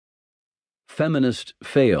Feminist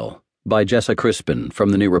Fail by Jessa Crispin from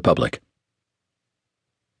the New Republic.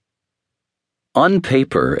 On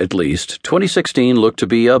paper, at least, 2016 looked to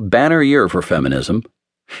be a banner year for feminism.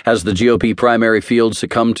 As the GOP primary field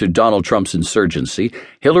succumbed to Donald Trump's insurgency,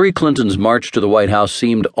 Hillary Clinton's march to the White House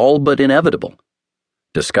seemed all but inevitable.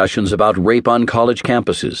 Discussions about rape on college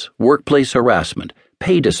campuses, workplace harassment,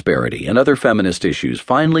 pay disparity, and other feminist issues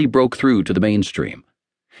finally broke through to the mainstream.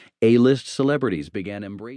 A-list celebrities began embracing